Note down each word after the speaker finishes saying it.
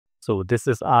So this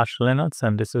is Arch Linux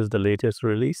and this is the latest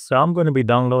release. So I'm going to be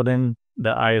downloading the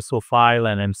ISO file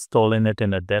and installing it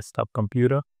in a desktop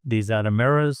computer. These are the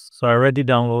mirrors. So I already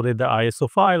downloaded the ISO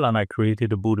file and I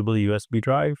created a bootable USB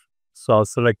drive. So I'll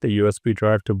select the USB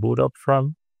drive to boot up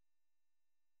from.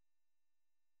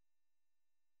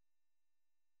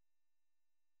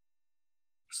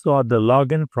 So at the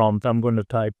login prompt, I'm going to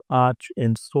type Arch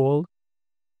install.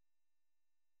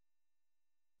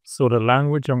 So the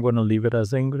language, I'm going to leave it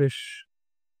as English.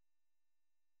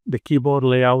 The keyboard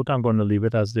layout, I'm going to leave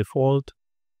it as default.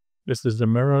 This is the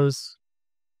mirrors.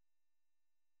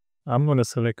 I'm going to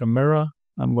select a mirror.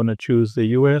 I'm going to choose the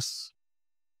US.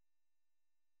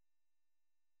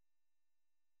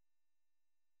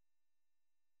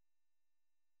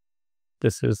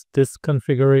 This is this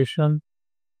configuration.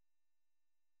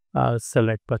 I'll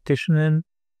select partitioning.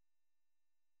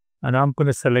 And I'm going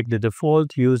to select the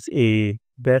default, use a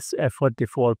best effort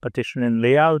default partitioning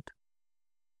layout.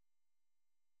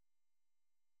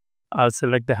 I'll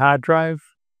select the hard drive.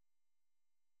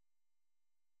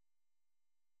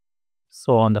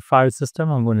 So on the file system,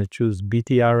 I'm going to choose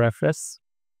BTRFS.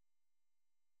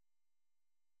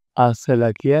 I'll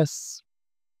select yes.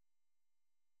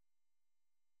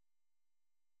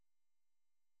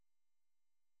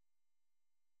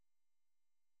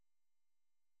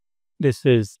 This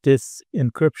is disk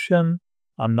encryption.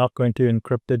 I'm not going to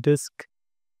encrypt the disk.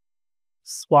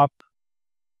 Swap.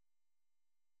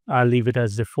 I'll leave it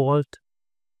as default.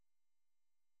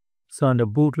 So on the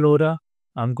bootloader,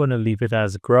 I'm going to leave it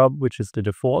as grub, which is the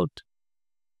default.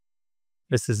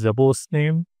 This is the host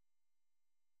name.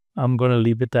 I'm going to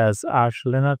leave it as Arch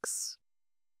Linux.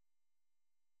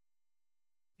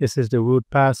 This is the root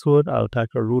password. I'll type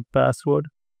a root password.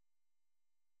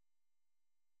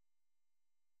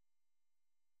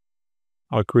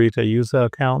 I'll create a user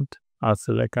account. I'll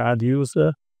select add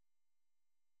user.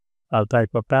 I'll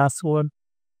type a password.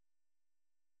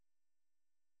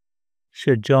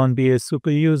 Should John be a super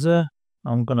user?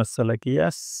 I'm going to select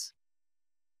yes.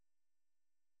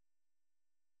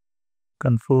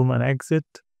 Confirm and exit.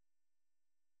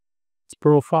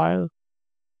 Profile.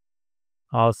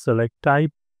 I'll select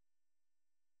type.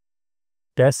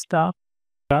 Desktop.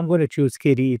 I'm going to choose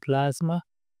KDE Plasma.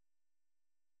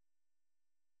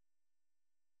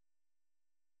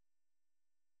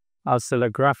 I'll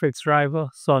select graphics driver.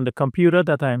 So on the computer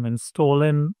that I'm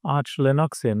installing Arch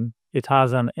Linux in, it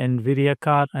has an NVIDIA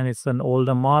card and it's an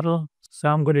older model. So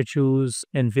I'm going to choose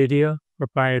NVIDIA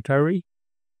proprietary.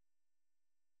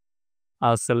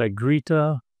 I'll select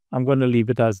greeter. I'm going to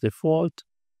leave it as default.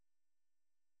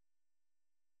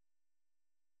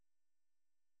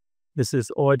 This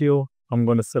is audio. I'm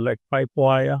going to select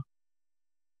pipewire.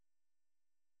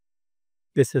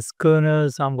 This is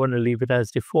kernels. I'm going to leave it as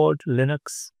default,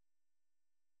 Linux.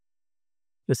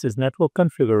 This is network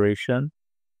configuration.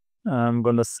 I'm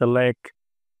going to select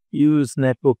use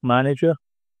network manager.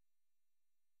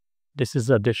 This is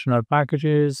additional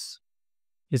packages.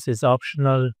 This is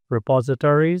optional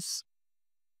repositories.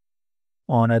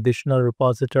 On additional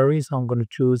repositories, I'm going to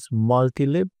choose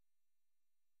multilib.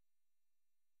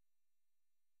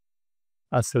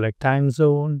 I'll select time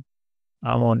zone.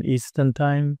 I'm on Eastern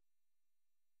time.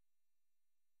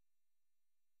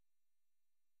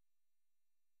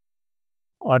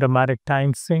 Automatic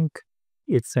time sync.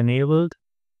 It's enabled.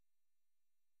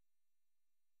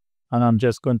 And I'm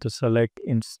just going to select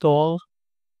install.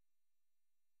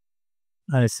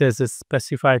 And it says the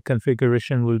specified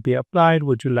configuration will be applied.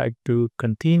 Would you like to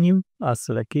continue? I'll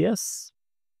select yes.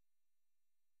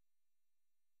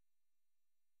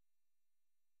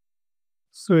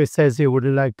 So it says here, would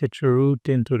you like to root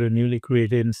into the newly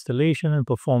created installation and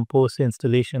perform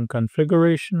post-installation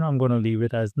configuration? I'm going to leave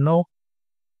it as no.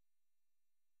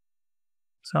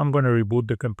 So I'm going to reboot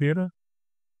the computer.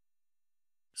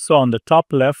 So on the top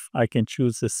left, I can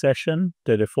choose the session.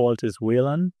 The default is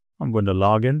WLAN. I'm going to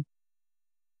log in.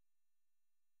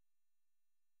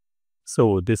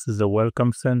 So this is the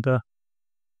welcome center.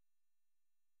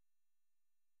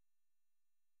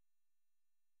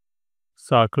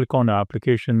 So I'll click on the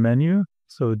application menu.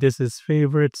 So this is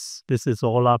favorites. This is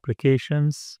all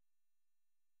applications.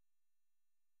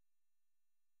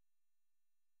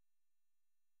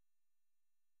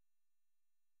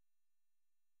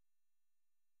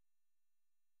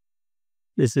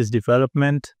 This is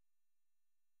development.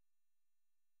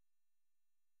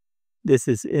 This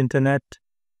is internet.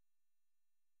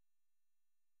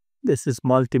 This is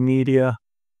multimedia.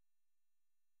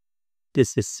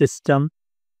 This is system.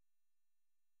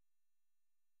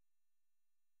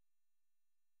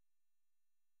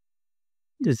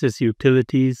 This is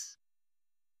utilities.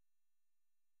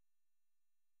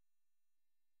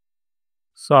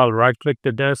 So I'll right click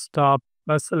the desktop.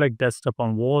 Let's select desktop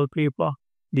on wallpaper.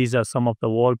 These are some of the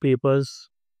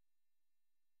wallpapers.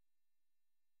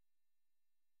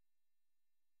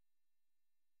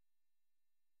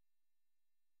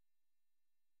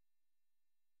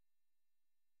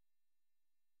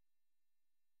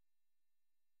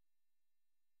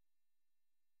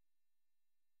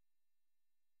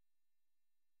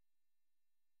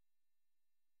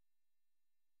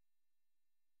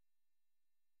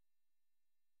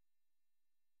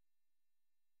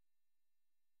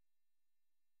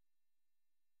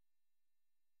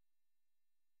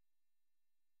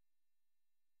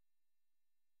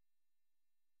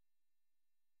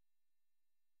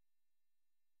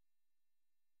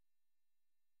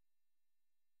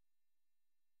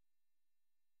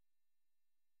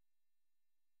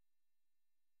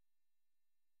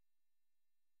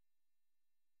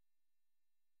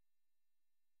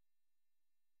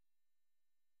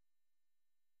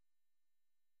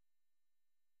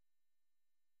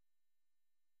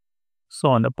 So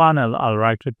on the panel, I'll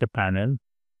right click the panel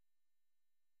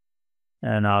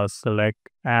and I'll select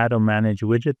add or manage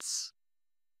widgets.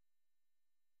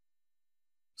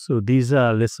 So these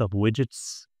are a list of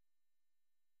widgets.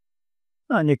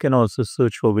 And you can also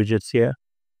search for widgets here.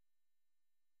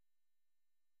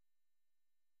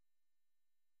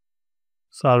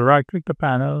 So I'll right click the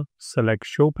panel, select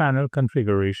show panel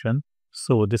configuration.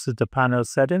 So this is the panel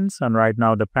settings, and right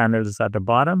now the panel is at the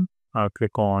bottom. I'll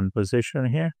click on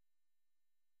position here.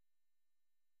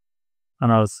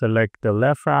 And I'll select the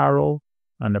left arrow,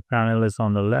 and the panel is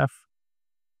on the left.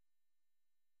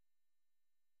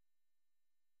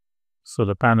 So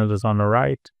the panel is on the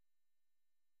right.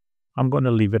 I'm going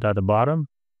to leave it at the bottom.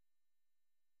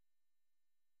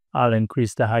 I'll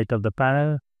increase the height of the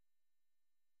panel.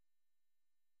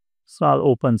 So I'll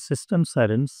open system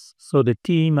settings. So the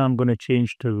theme I'm going to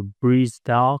change to Breeze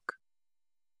Dark.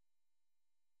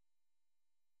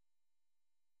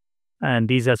 And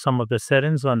these are some of the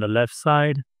settings on the left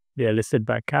side. They are listed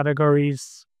by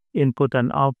categories, input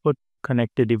and output,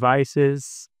 connected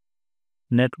devices,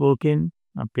 networking,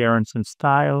 appearance and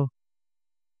style,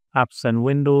 apps and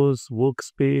windows,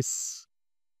 workspace,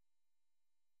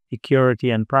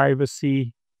 security and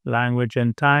privacy, language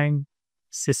and time,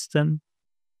 system.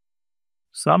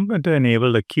 So I'm going to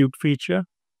enable the cube feature.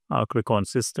 I'll click on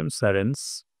system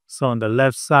settings. So on the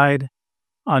left side,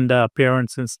 under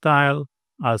appearance and style,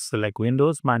 I'll select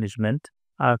Windows Management.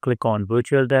 I'll click on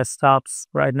virtual desktops.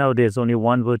 Right now, there's only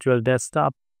one virtual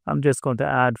desktop. I'm just going to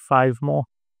add 5 more.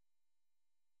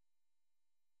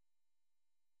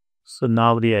 So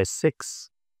now there are 6.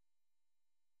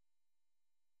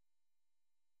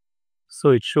 So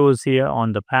it shows here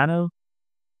on the panel.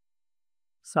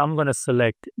 So I'm going to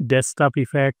select desktop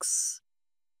effects.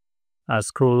 I'll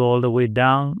scroll all the way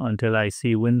down until I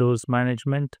see Windows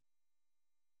Management.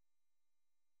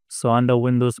 So under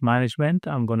Windows Management,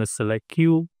 I'm going to select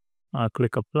Cube. I'll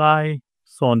click Apply.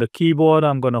 So on the keyboard,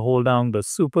 I'm going to hold down the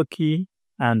Super key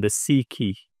and the C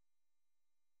key.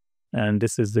 And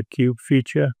this is the Cube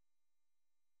feature.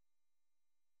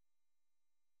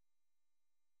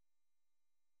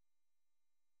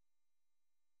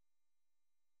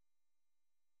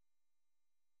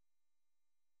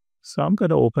 So I'm going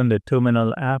to open the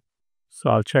Terminal app. So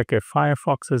I'll check if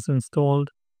Firefox is installed.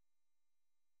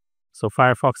 So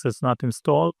Firefox is not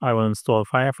installed. I will install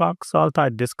Firefox. So I'll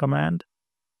type this command,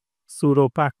 sudo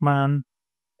pacman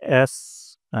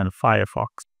s and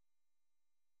Firefox.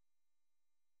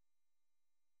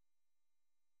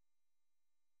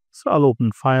 So I'll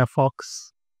open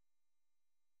Firefox.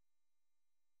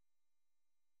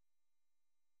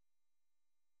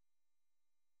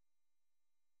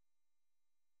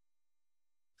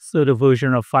 So the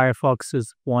version of Firefox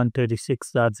is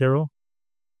 136.0.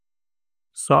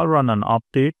 So I'll run an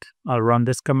update. I'll run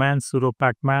this command, sudo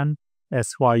pacman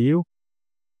syu.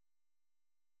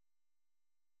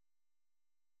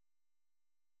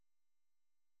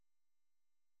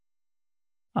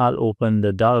 I'll open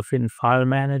the Dolphin file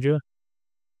manager.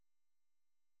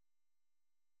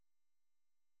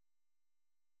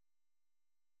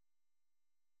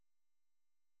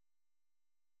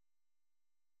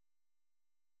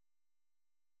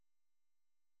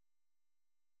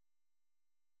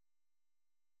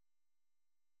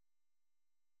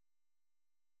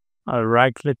 I'll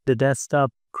right click the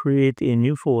desktop, create a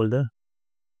new folder.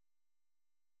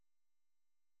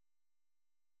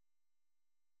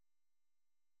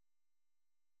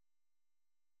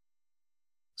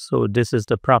 So this is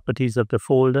the properties of the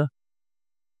folder.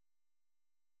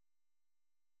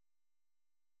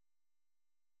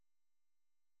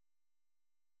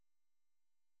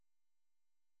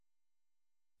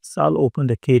 So I'll open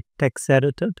the KDE text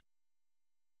editor.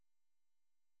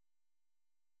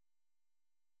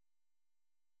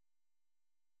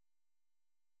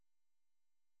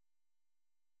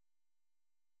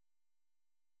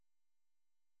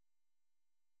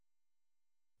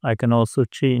 I can also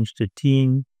change the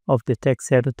theme of the text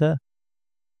editor.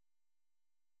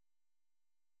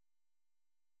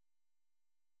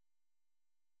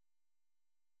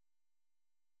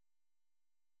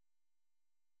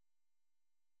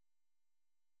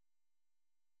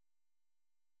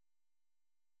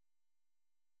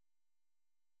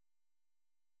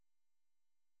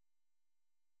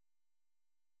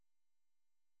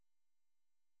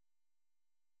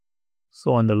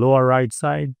 So on the lower right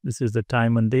side, this is the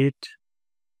time and date.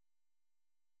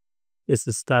 This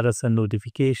is status and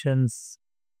notifications.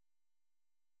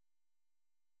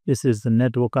 This is the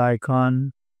network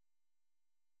icon.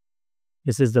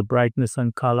 This is the brightness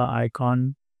and color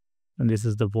icon. And this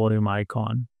is the volume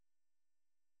icon.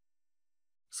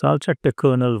 So I'll check the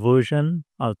kernel version.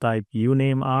 I'll type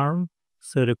uname arm.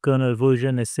 So the kernel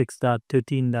version is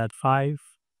 6.13.5.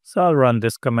 So I'll run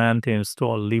this command to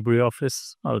install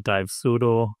LibreOffice. I'll type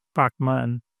sudo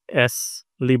pacman s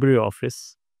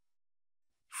LibreOffice.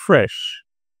 Fresh.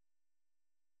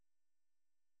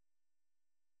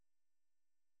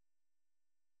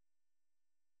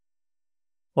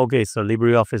 Okay, so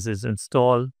LibreOffice is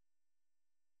installed.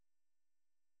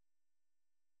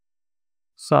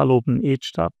 So I'll open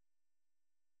HTOP.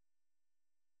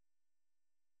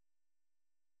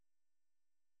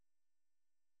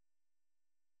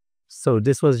 So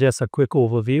this was just a quick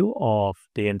overview of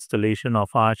the installation of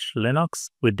Arch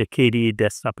Linux with the KDE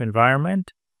desktop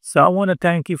environment. So I want to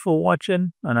thank you for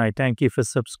watching, and I thank you for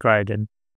subscribing.